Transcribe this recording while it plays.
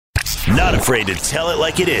Not afraid to tell it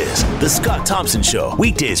like it is. The Scott Thompson Show,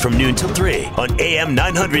 weekdays from noon till 3 on AM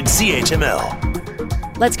 900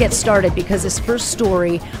 CHML. Let's get started because this first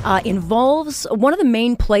story involves one of the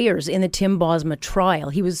main players in the Tim Bosma trial.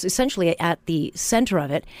 He was essentially at the center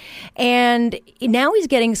of it. And now he's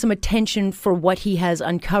getting some attention for what he has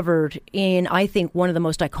uncovered in, I think, one of the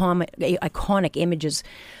most iconic images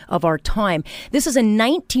of our time. This is a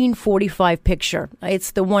 1945 picture.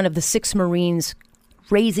 It's the one of the 6 Marines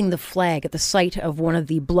raising the flag at the site of one of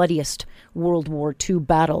the bloodiest World War II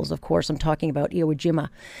battles. Of course, I'm talking about Iwo Jima.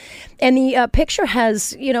 And the picture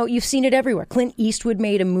has, you've seen it everywhere. Clint Eastwood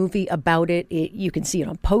made a movie about it. You can see it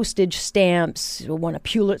on postage stamps. It won a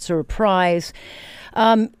Pulitzer Prize.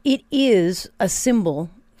 It is a symbol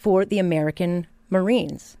for the American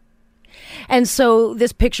Marines. And so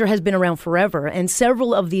this picture has been around forever, and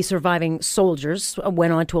several of the surviving soldiers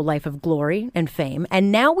went on to a life of glory and fame.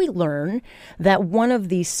 And now we learn that one of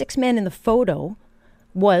the 6 men in the photo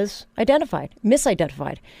was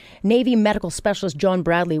misidentified. Navy medical specialist John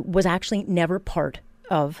Bradley was actually never part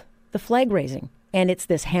of the flag raising. And it's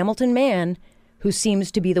this Hamilton man who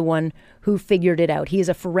seems to be the one who figured it out. He is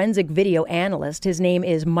a forensic video analyst. His name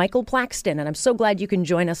is Michael Plaxton, and I'm so glad you can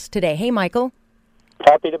join us today. Hey, Michael.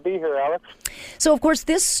 Happy to be here, Alex. So, of course,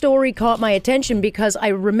 this story caught my attention because I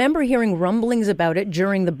remember hearing rumblings about it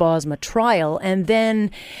during the Bosma trial. And then,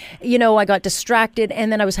 I got distracted.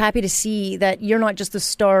 And then I was happy to see that you're not just the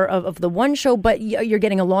star of the one show, but you're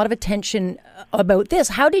getting a lot of attention about this.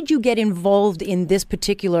 How did you get involved in this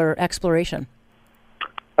particular exploration?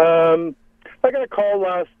 I got a call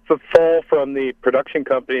last fall from the production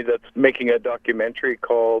company that's making a documentary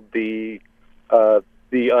called The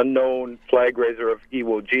Unknown Flag Raiser of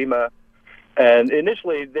Iwo Jima. And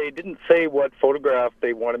initially, they didn't say what photograph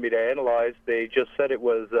they wanted me to analyze. They just said it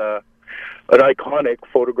was an iconic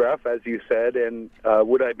photograph, as you said, and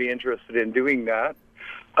would I be interested in doing that?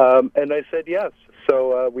 And I said yes.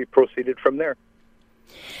 So we proceeded from there.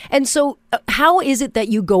 And so how is it that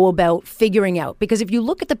you go about figuring out? Because if you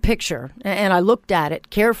look at the picture, and I looked at it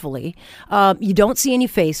carefully, you don't see any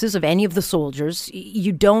faces of any of the soldiers.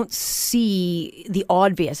 You don't see the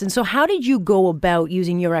obvious. And so how did you go about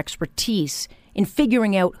using your expertise in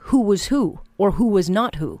figuring out who was who or who was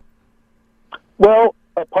not who? Well,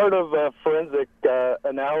 a part of forensic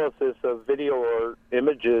analysis of video or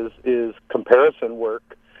images is comparison work.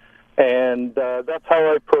 And that's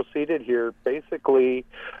how I proceeded here. Basically,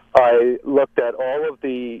 I looked at all of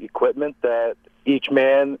the equipment that each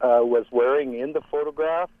man was wearing in the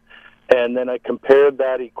photograph, and then I compared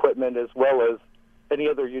that equipment as well as any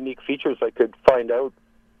other unique features I could find out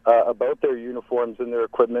about their uniforms and their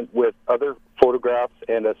equipment with other photographs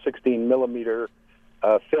and a 16-millimeter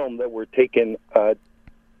film that were taken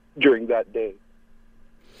during that day.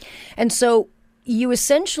 And so you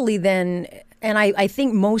essentially then... And I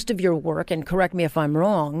think most of your work, and correct me if I'm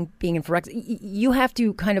wrong, being in forensics, you have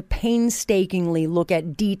to kind of painstakingly look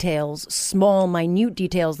at details, small, minute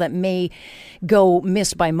details that may go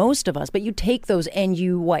missed by most of us. But you take those and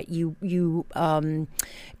you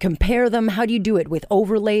compare them. How do you do it? With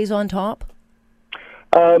overlays on top?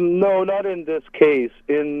 No, not in this case.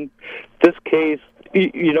 In this case,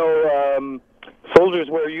 soldiers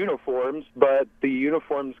wear uniforms, but the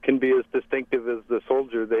uniforms can be as distinctive as the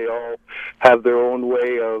soldier. They all have their own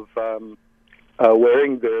way of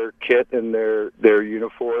wearing their kit and their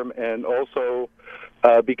uniform, and also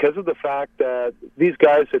because of the fact that these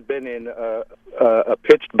guys had been in a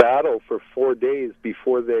pitched battle for 4 days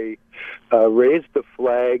before they raised the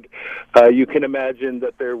flag, you can imagine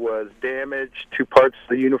that there was damage to parts of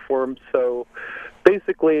the uniform. So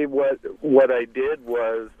basically what I did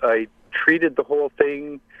was I treated the whole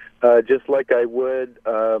thing just like I would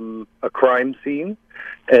a crime scene.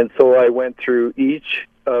 And so I went through each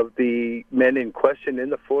of the men in question in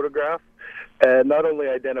the photograph and not only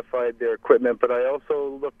identified their equipment, but I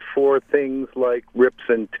also looked for things like rips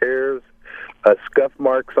and tears, scuff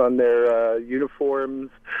marks on their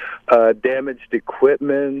uniforms, damaged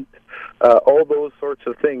equipment, all those sorts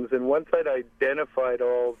of things. And once I'd identified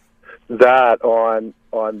all that on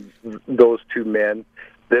those 2 men,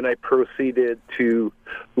 then I proceeded to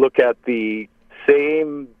look at the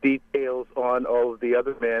same details on all of the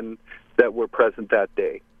other men that were present that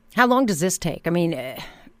day. How long does this take? I mean,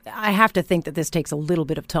 I have to think that this takes a little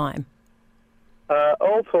bit of time.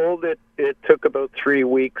 All told, it took about 3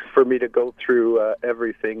 weeks for me to go through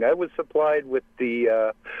everything. I was supplied with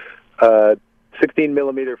the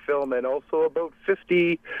 16-millimeter film and also about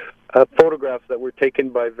 50 photographs that were taken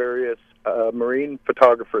by various Marine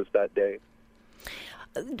photographers that day.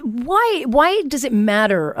 Why does it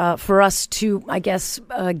matter for us to, I guess,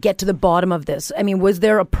 get to the bottom of this? I mean, was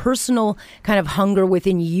there a personal kind of hunger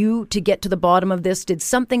within you to get to the bottom of this? Did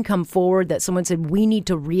something come forward that someone said, we need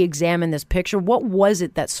to re-examine this picture? What was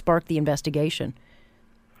it that sparked the investigation?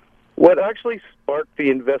 What actually sparked the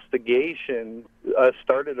investigation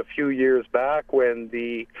started a few years back when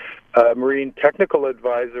the Marine Technical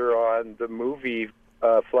Advisor on the movie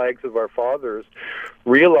Flags of Our Fathers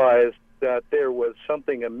realized that there was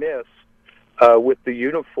something amiss with the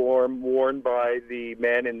uniform worn by the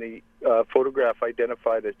man in the photograph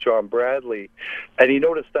identified as John Bradley. And he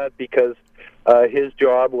noticed that because his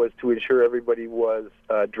job was to ensure everybody was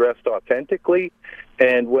dressed authentically.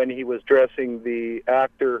 And when he was dressing the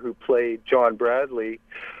actor who played John Bradley,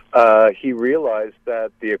 he realized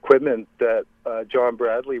that the equipment that John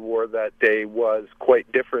Bradley wore that day was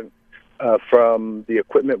quite different from the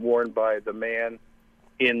equipment worn by the man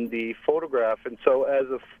in the photograph. And so as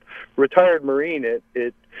a retired Marine,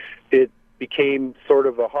 it became sort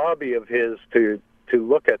of a hobby of his to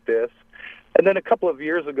look at this. And then a couple of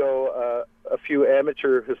years ago, a few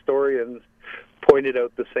amateur historians pointed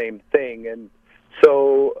out the same thing. And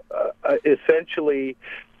so essentially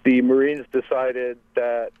the Marines decided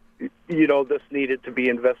that, this needed to be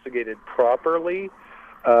investigated properly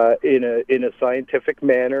in a scientific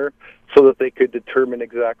manner so that they could determine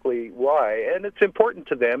exactly why. And it's important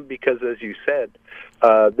to them because, as you said,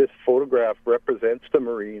 this photograph represents the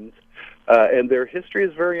Marines, and their history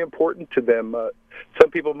is very important to them.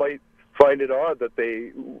 Some people might find it odd that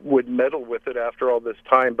they would meddle with it after all this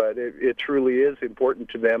time, but it truly is important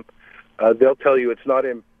to them. They'll tell you it's not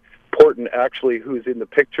important actually who's in the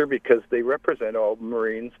picture because they represent all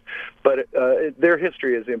Marines, but their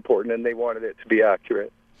history is important and they wanted it to be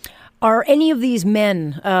accurate. Are any of these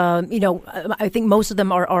men, I think most of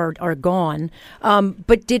them are gone,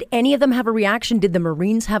 but did any of them have a reaction? Did the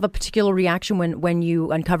Marines have a particular reaction when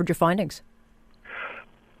you uncovered your findings?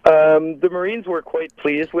 The Marines were quite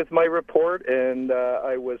pleased with my report, and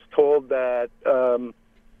I was told that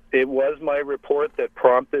it was my report that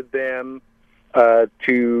prompted them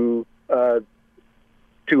to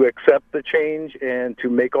accept the change and to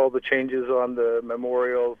make all the changes on the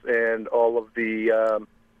memorials and all of the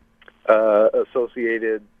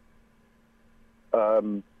associated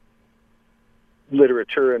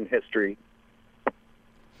literature and history.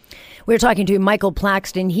 We're talking to Michael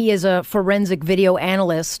Plaxton. He is a forensic video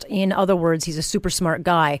analyst. In other words, he's a super smart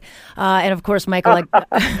guy. And of course, Michael,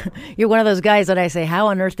 you're one of those guys that I say, how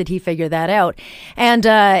on earth did he figure that out? And,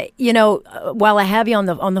 while I have you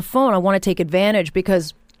on the phone, I want to take advantage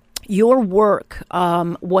because your work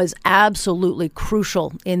was absolutely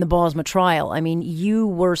crucial in the Bosma trial. I mean, you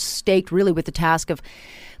were staked really with the task of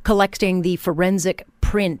collecting the forensic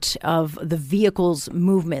print of the vehicle's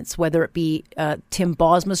movements, whether it be Tim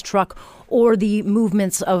Bosma's truck or the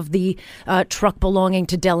movements of the truck belonging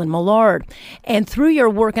to Dellen Millard. And through your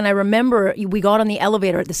work, and I remember we got on the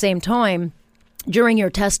elevator at the same time during your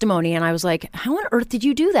testimony, and I was like, how on earth did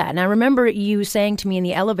you do that? And I remember you saying to me in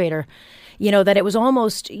the elevator, that it was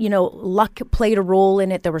almost, luck played a role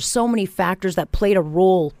in it. There were so many factors that played a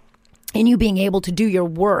role in you being able to do your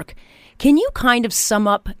work. Can you kind of sum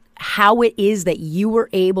up how it is that you were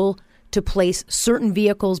able to place certain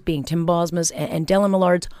vehicles, being Tim Bosma's and Dellen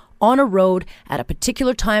Millard's, on a road at a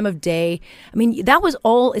particular time of day? I mean, that was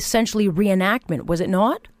all essentially reenactment, was it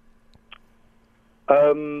not?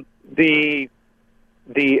 The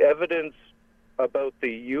evidence about the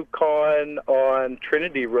Yukon on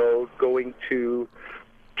Trinity Road going to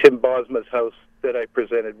Tim Bosma's house that I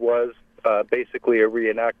presented was basically a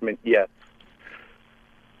reenactment, yes.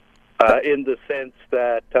 In the sense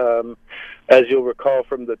that, as you'll recall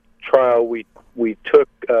from the trial, we took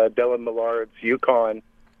Dellen Millard's Yukon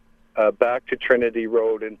back to Trinity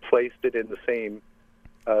Road and placed it in the same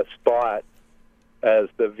spot as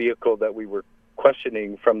the vehicle that we were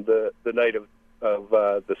questioning from the night of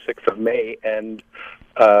the 6th of May. And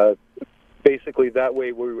basically that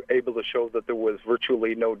way we were able to show that there was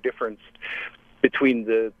virtually no difference between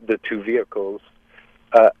the two vehicles.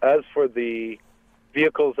 As for the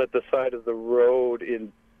vehicles at the side of the road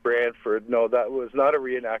in Brantford, no, that was not a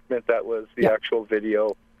reenactment. That was the actual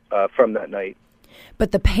video from that night.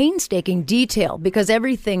 But the painstaking detail, because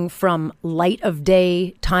everything from light of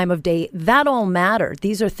day, time of day, that all mattered.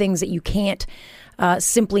 These are things that you can't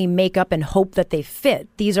simply make up and hope that they fit.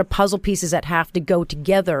 These are puzzle pieces that have to go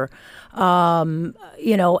together, and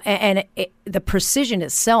the precision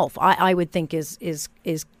itself, I would think, is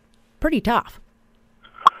pretty tough.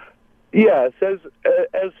 Yes, as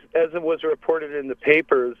it was reported in the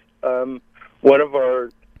papers, one of our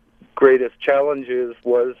greatest challenges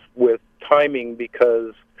was with timing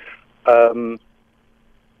because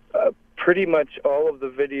pretty much all of the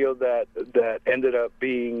video that ended up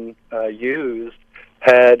being used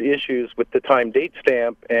had issues with the time date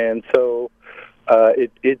stamp, and so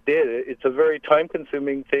it did. It's a very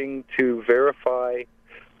time-consuming thing to verify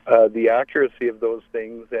the accuracy of those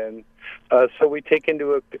things, and so we take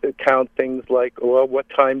into account things like, well, what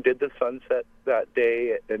time did the sun set that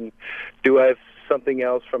day, and do I have something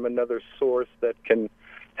else from another source that can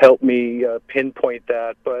help me pinpoint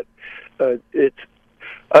that? But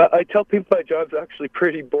I tell people my job's actually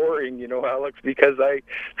pretty boring, Alex, because I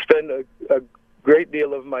spend a great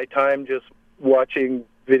deal of my time just watching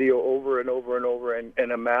video over and over and over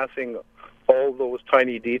and amassing all those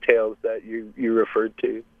tiny details that you referred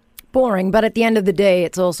to. Boring, but at the end of the day,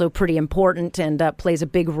 it's also pretty important and plays a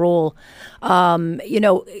big role.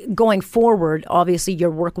 Going forward, obviously your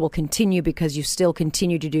work will continue because you still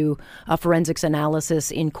continue to do forensics analysis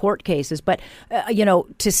in court cases. But,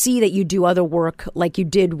 to see that you do other work like you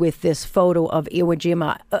did with this photo of Iwo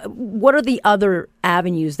Jima, what are the other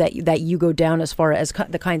avenues that you go down as far as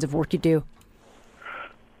the kinds of work you do?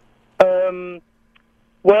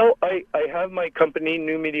 Well, I have my company,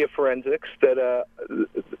 New Media Forensics, that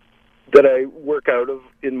I work out of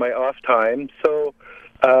in my off time. So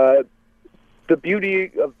the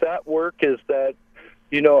beauty of that work is that,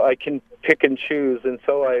 I can pick and choose. And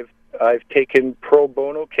so I've taken pro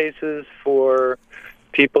bono cases for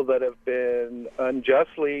people that have been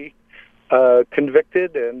unjustly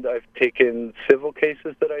convicted, and I've taken civil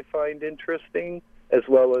cases that I find interesting, as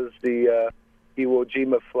well as the Iwo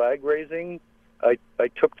Jima flag raising. I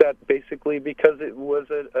took that basically because it was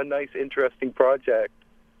a nice, interesting project.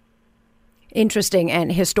 Interesting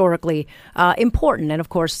and historically important, and of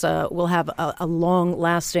course will have a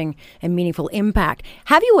long-lasting and meaningful impact.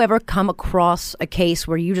 Have you ever come across a case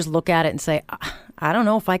where you just look at it and say, I don't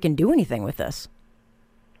know if I can do anything with this?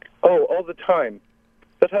 Oh, all the time.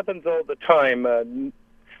 That happens all the time.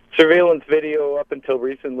 Surveillance video up until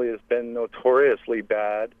recently has been notoriously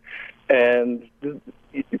bad, and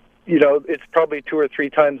it's probably 2 or 3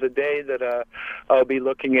 times a day that I'll be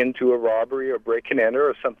looking into a robbery or break and enter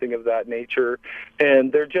or something of that nature,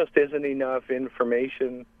 and there just isn't enough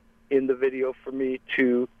information in the video for me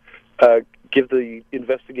to give the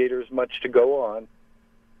investigators much to go on.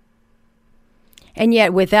 And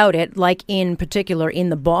yet without it, like in particular in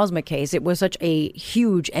the Bosma case, it was such a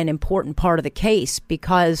huge and important part of the case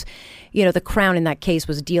because, the Crown in that case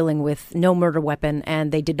was dealing with no murder weapon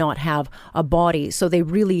and they did not have a body. So they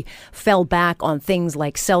really fell back on things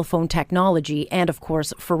like cell phone technology and, of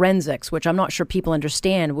course, forensics, which I'm not sure people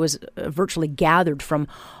understand was virtually gathered from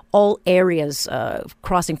all areas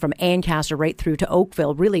crossing from Ancaster right through to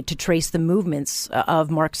Oakville, really to trace the movements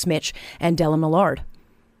of Mark Smitch and Della Millard.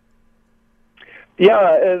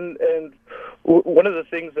 Yeah, and one of the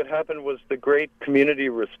things that happened was the great community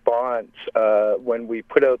response when we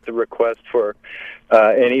put out the request for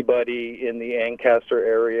anybody in the Ancaster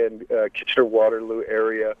area and Kitchener-Waterloo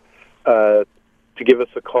area to give us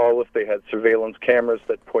a call if they had surveillance cameras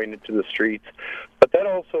that pointed to the streets. But that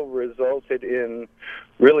also resulted in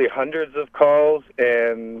really hundreds of calls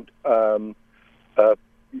and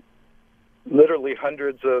literally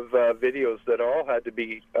hundreds of videos that all had to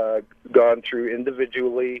be gone through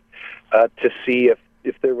individually to see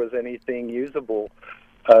if there was anything usable.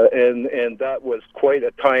 And that was quite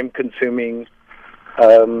a time-consuming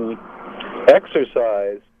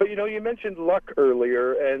exercise. But, you mentioned luck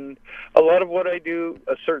earlier, and a lot of what I do,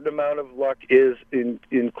 a certain amount of luck is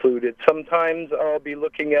included. Sometimes I'll be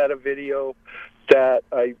looking at a video that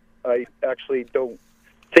I actually don't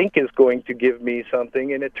think is going to give me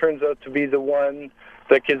something, and it turns out to be the one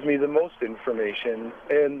that gives me the most information.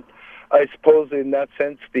 And I suppose in that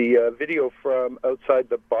sense, the video from outside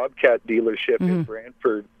the Bobcat dealership in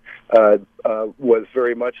Brantford was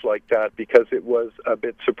very much like that because it was a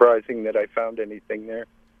bit surprising that I found anything there.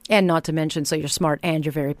 And not to mention, so you're smart and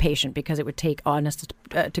you're very patient because it would take, honest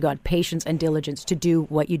to God, patience and diligence to do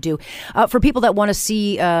what you do. For people that want to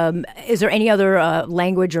see, is there any other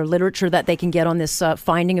language or literature that they can get on this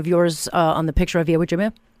finding of yours on the picture of Iwo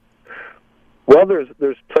Jima? Well,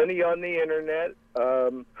 there's plenty on the internet.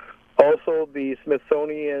 Also, the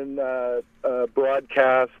Smithsonian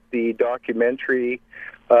broadcast the documentary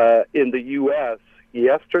in the U.S.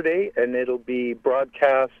 yesterday, and it'll be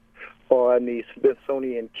broadcast on the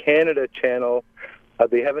Smithsonian Canada channel.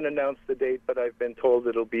 They haven't announced the date, but I've been told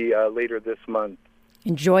it'll be later this month.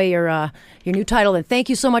 Enjoy your new title, and thank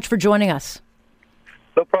you so much for joining us.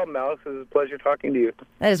 No problem, Alex. It was a pleasure talking to you.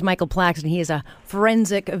 That is Michael Plaxton. He is a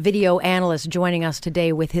forensic video analyst joining us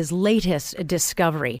today with his latest discovery.